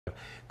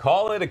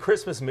Call it a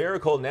Christmas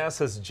miracle.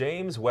 NASA's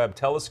James Webb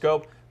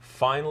Telescope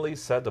finally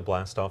set to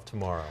blast off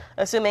tomorrow.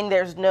 Assuming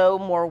there's no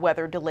more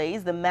weather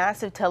delays, the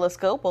massive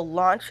telescope will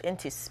launch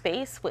into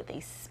space with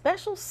a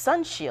special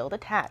sun shield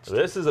attached.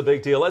 This is a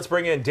big deal. Let's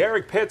bring in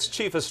Derrick Pitts,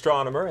 chief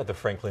astronomer at the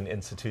Franklin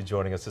Institute,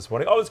 joining us this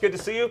morning. Always good to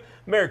see you.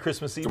 Merry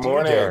Christmas Eve to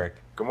you, Derrick.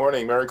 Good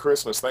morning. Merry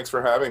Christmas. Thanks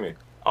for having me.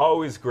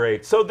 Always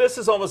great. So this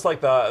is almost like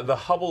the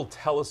Hubble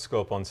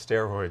telescope on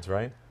steroids,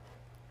 right?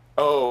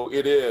 Oh,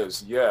 it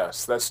is.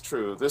 Yes, that's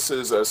true. This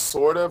is a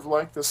sort of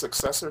like the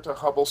successor to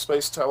Hubble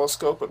Space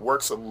Telescope. It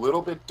works a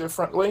little bit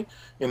differently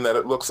in that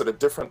it looks at a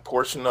different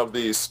portion of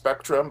the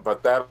spectrum,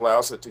 but that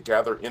allows it to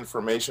gather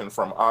information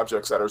from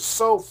objects that are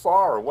so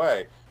far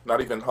away,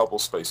 not even Hubble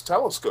Space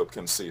Telescope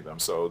can see them.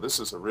 So this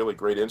is a really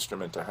great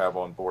instrument to have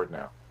on board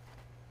now.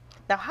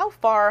 Now, how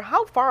far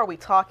are we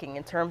talking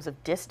in terms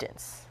of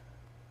distance?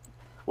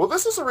 Well,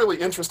 this is a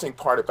really interesting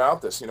part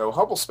about this. You know,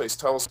 Hubble Space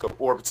Telescope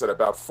orbits at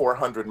about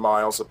 400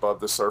 miles above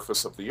the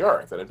surface of the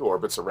Earth, and it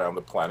orbits around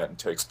the planet and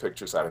takes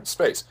pictures out in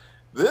space.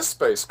 This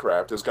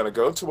spacecraft is going to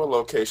go to a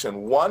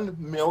location 1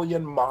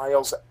 million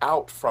miles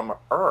out from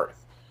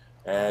Earth,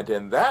 and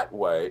in that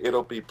way,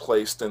 it'll be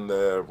placed in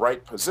the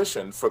right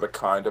position for the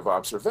kind of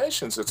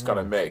observations it's going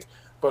to make.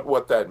 But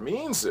what that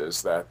means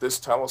is that this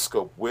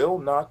telescope will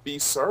not be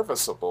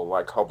serviceable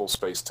like Hubble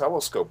Space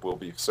Telescope will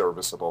be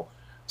serviceable.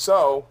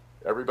 So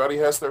everybody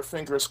has their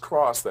fingers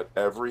crossed that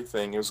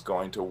everything is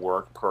going to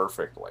work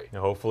perfectly. Now,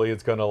 hopefully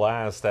it's going to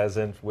last, as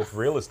in with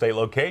real estate.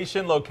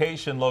 Location,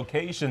 location,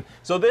 location.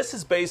 So this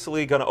is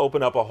basically going to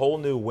open up a whole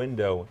new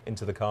window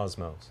into the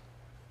cosmos.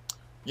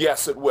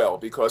 Yes, it will,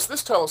 because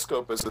this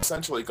telescope is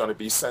essentially going to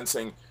be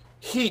sensing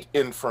heat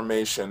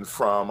information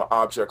from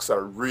objects that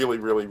are really,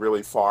 really,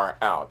 really far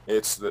out.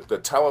 It's the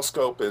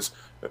telescope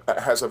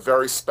has a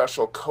very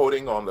special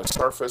coating on the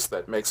surface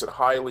that makes it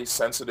highly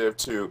sensitive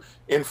to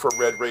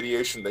infrared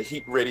radiation, the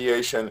heat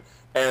radiation,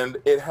 and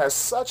it has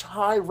such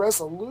high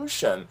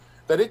resolution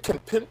that it can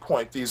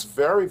pinpoint these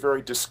very,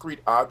 very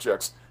discrete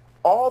objects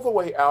all the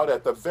way out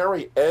at the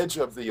very edge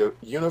of the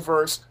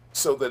universe,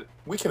 so that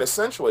we can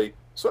essentially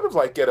sort of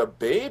like get a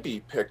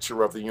baby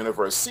picture of the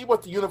universe, see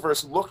what the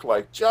universe looked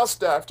like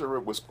just after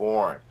it was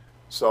born.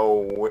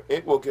 So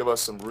it will give us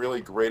some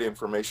really great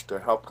information to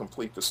help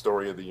complete the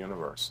story of the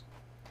universe.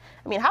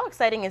 I mean, how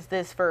exciting is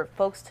this for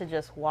folks to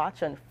just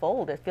watch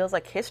unfold? It feels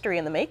like history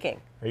in the making.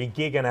 Are you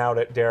geeking out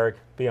at Derrick?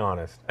 Be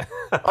honest.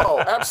 Oh,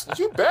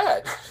 absolutely. You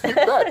bet. You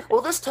bet.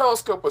 Well, this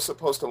telescope was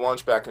supposed to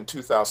launch back in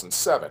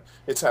 2007.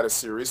 It's had a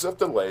series of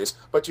delays,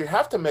 but you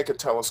have to make a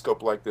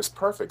telescope like this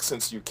perfect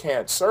since you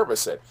can't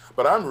service it.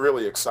 But I'm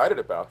really excited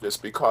about this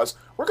because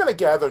we're going to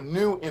gather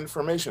new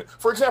information.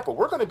 For example,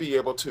 we're going to be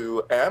able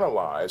to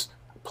analyze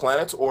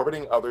planets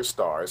orbiting other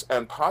stars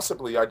and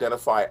possibly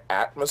identify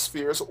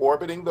atmospheres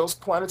orbiting those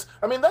planets.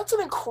 I mean, that's an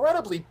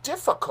incredibly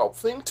difficult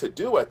thing to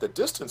do at the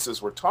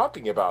distances we're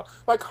talking about,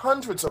 like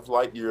hundreds of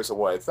light years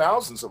away,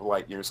 thousands of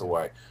light years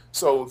away.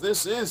 So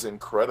this is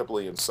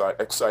incredibly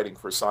exciting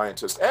for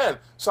scientists, and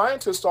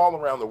scientists all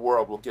around the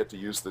world will get to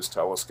use this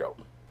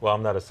telescope. Well,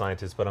 I'm not a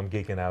scientist, but I'm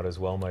geeking out as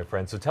well, my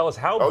friend. So tell us,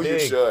 how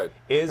big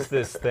is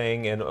this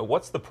thing, and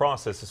what's the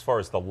process as far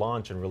as the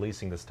launch and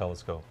releasing this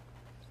telescope?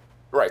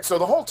 Right, so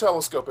the whole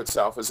telescope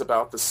itself is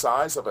about the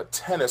size of a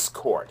tennis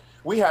court.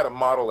 We had a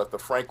model at the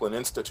Franklin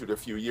Institute a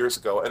few years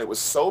ago, and it was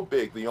so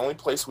big, the only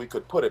place we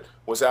could put it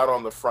was out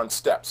on the front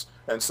steps.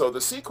 And so the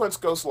sequence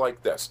goes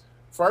like this.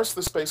 First,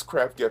 the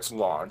spacecraft gets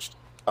launched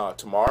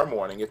tomorrow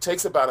morning. It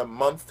takes about a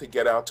month to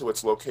get out to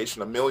its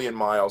location, 1 million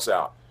miles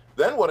out.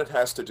 Then what it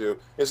has to do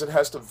is it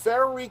has to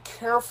very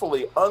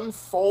carefully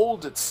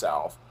unfold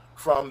itself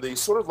from the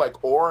sort of like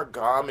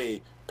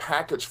origami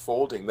package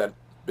folding that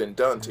been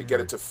done to get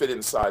it to fit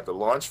inside the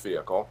launch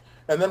vehicle.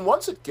 And then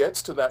once it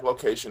gets to that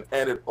location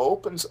and it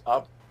opens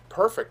up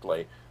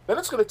perfectly, then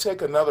it's going to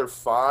take another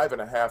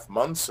 5.5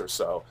 months or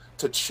so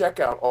to check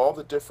out all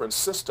the different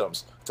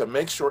systems to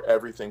make sure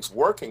everything's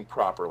working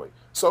properly.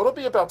 So it'll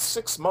be about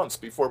 6 months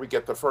before we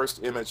get the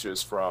first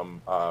images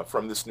from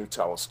this new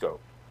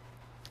telescope.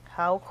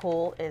 How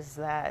cool is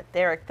that?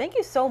 Derrick, thank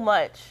you so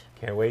much.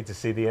 Can't wait to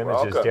see the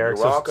images, Welcome. Derrick.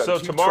 You're welcome. So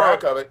Keep tomorrow,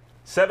 track of it.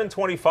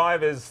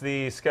 7:25 is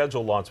the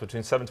scheduled launch,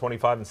 between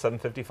 7:25 and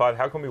 7:55.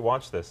 How can we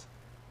watch this?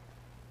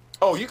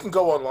 Oh, you can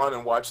go online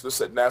and watch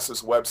this at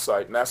NASA's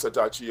website.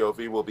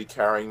 NASA.gov will be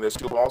carrying this.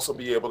 You'll also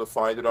be able to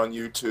find it on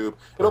YouTube.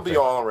 It'll be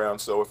all around,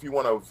 so if you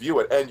want to view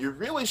it, and you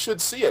really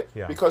should see it,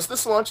 because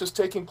this launch is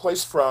taking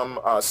place from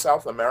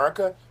South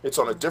America. It's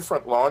on a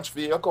different launch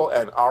vehicle,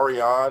 an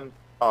Ariane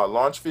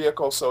launch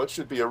vehicle, so it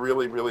should be a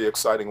really, really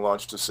exciting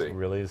launch to see. It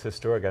really is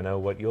historic. I know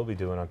what you'll be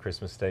doing on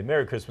Christmas Day.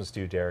 Merry Christmas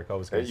to you, Derrick.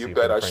 Always good to see you. You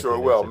bet, I sure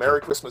will.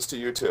 Merry Christmas to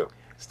you, too.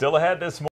 Still ahead this morning.